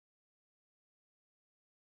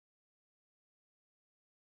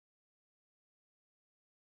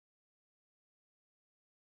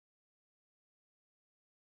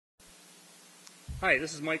Hi,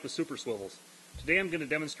 this is Mike with Super Swivels. Today I'm going to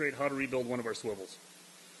demonstrate how to rebuild one of our swivels.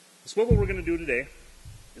 The swivel we're going to do today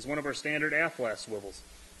is one of our standard Aflas swivels.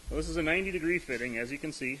 Now, this is a 90-degree fitting, as you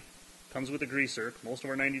can see. Comes with a greaser. Most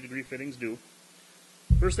of our 90-degree fittings do.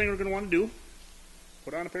 First thing we're going to want to do,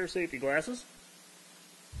 put on a pair of safety glasses.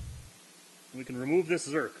 We can remove this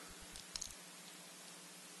zerk.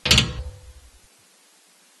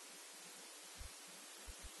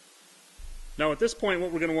 Now at this point,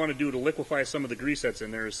 what we're going to want to do to liquefy some of the grease that's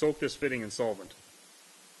in there is soak this fitting in solvent.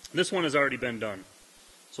 This one has already been done.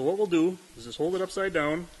 So what we'll do is just hold it upside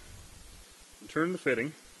down and turn the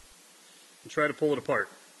fitting and try to pull it apart.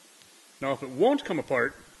 Now if it won't come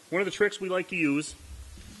apart, one of the tricks we like to use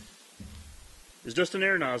is just an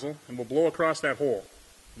air nozzle, and we'll blow across that hole.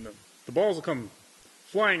 And the balls will come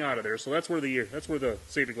flying out of there, so that's where the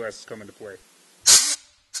safety glasses come into play.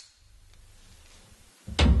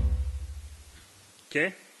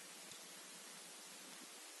 Okay,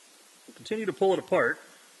 we'll continue to pull it apart.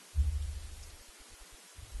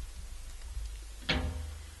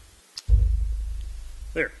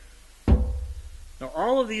 There. Now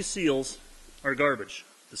all of these seals are garbage.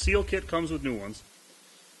 The seal kit comes with new ones.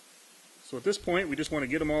 So at this point we just want to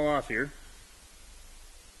get them all off here.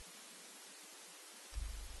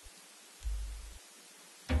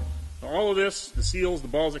 Now all of this, the seals, the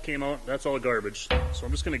balls that came out, that's all garbage. So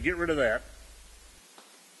I'm just going to get rid of that.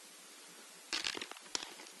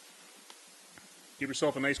 Give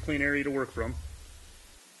yourself a nice clean area to work from.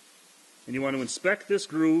 And you want to inspect this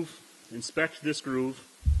groove,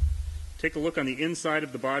 take a look on the inside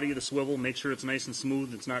of the body of the swivel, make sure it's nice and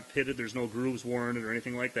smooth, it's not pitted, there's no grooves worn in it or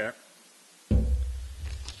anything like that.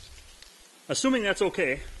 Assuming that's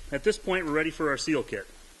okay, at this point we're ready for our seal kit.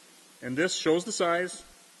 And this shows the size,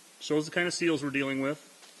 shows the kind of seals we're dealing with.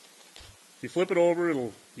 If you flip it over,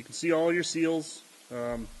 you can see all your seals,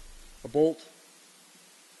 a bolt,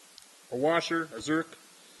 a washer, a zerk,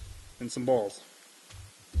 and some balls.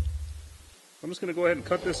 I'm just going to go ahead and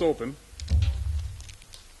cut this open.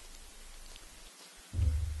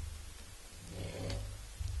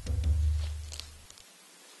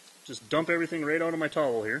 Just dump everything right out of my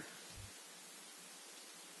towel here.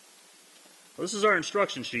 Well, this is our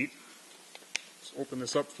instruction sheet. Let's open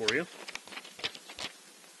this up for you.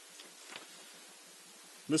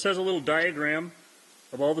 This has a little diagram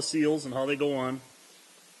of all the seals and how they go on,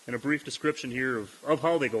 and a brief description here of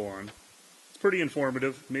how they go on. It's pretty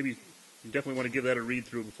informative. Maybe you definitely want to give that a read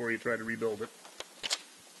through before you try to rebuild it.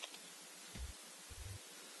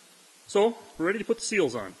 So, we're ready to put the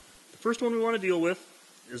seals on. The first one we want to deal with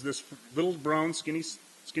is this little brown skinny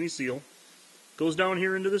seal. Goes down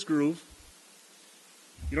here into this groove.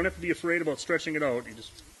 You don't have to be afraid about stretching it out. You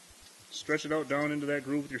just stretch it out down into that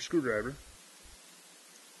groove with your screwdriver.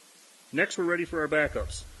 Next, we're ready for our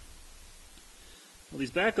backups. Well,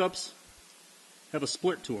 these backups have a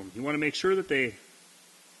split to them. You want to make sure that they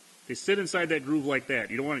sit inside that groove like that.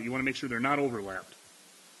 You want to make sure they're not overlapped.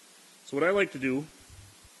 So what I like to do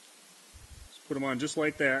is put them on just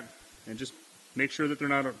like that, and just make sure that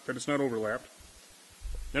it's not overlapped.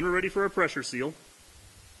 Then we're ready for our pressure seal.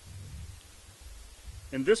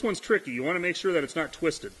 And this one's tricky. You want to make sure that it's not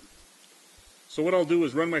twisted. So what I'll do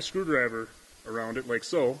is run my screwdriver around it like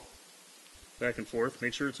so, back and forth.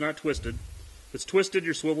 Make sure it's not twisted. If it's twisted,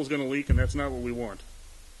 your swivel's going to leak, and that's not what we want.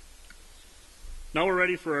 Now we're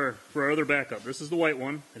ready for our other backup. This is the white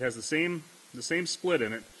one. It has the same split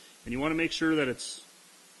in it, and you want to make sure that it's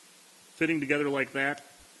fitting together like that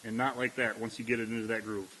and not like that once you get it into that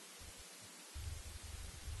groove.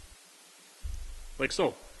 Like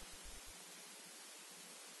so.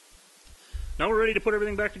 Now we're ready to put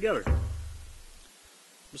everything back together. I'm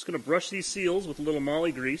just going to brush these seals with a little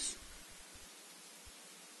moly grease.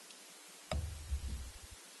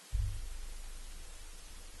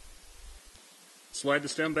 Slide the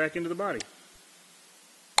stem back into the body.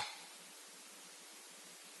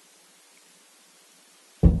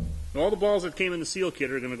 Now all the balls that came in the seal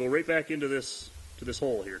kit are going to go right back into this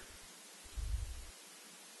hole here.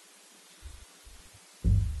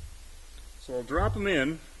 So I'll drop them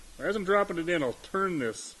in. As I'm dropping it in, I'll turn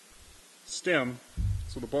this stem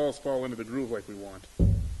so the balls fall into the groove like we want.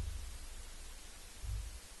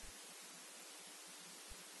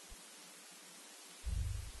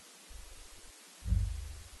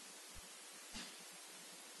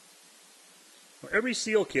 Every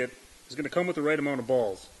seal kit is going to come with the right amount of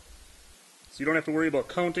balls. So you don't have to worry about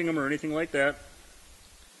counting them or anything like that.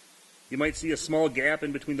 You might see a small gap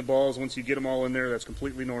in between the balls once you get them all in there. That's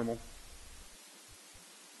completely normal.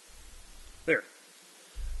 There.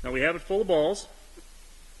 Now we have it full of balls.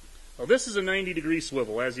 Now this is a 90-degree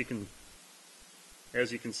swivel, as you can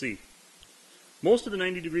see. Most of the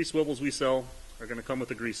 90-degree swivels we sell are going to come with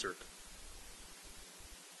a grease zerk.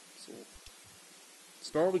 So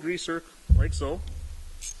install the grease zerk like so.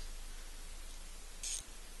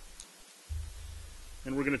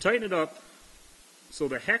 And we're going to tighten it up so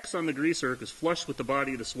the hex on the grease zerk is flush with the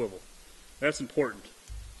body of the swivel. That's important.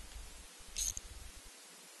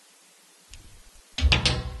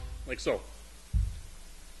 Like so.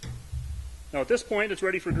 Now at this point it's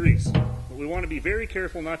ready for grease. But we want to be very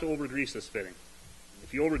careful not to over-grease this fitting.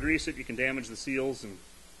 If you over-grease it, you can damage the seals and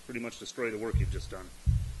pretty much destroy the work you've just done.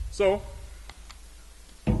 So,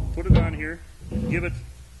 put it on here, give it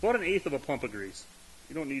about 1/8 of a pump of grease.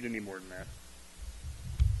 You don't need any more than that.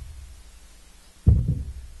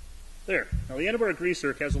 There. Now the end of our grease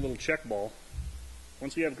zerk has a little check ball.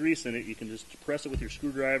 Once we have grease in it, you can just press it with your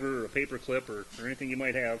screwdriver or a paper clip or anything you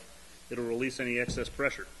might have. It'll release any excess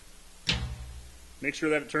pressure. Make sure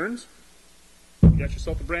that it turns. You got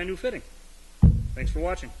yourself a brand new fitting. Thanks for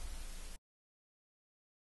watching.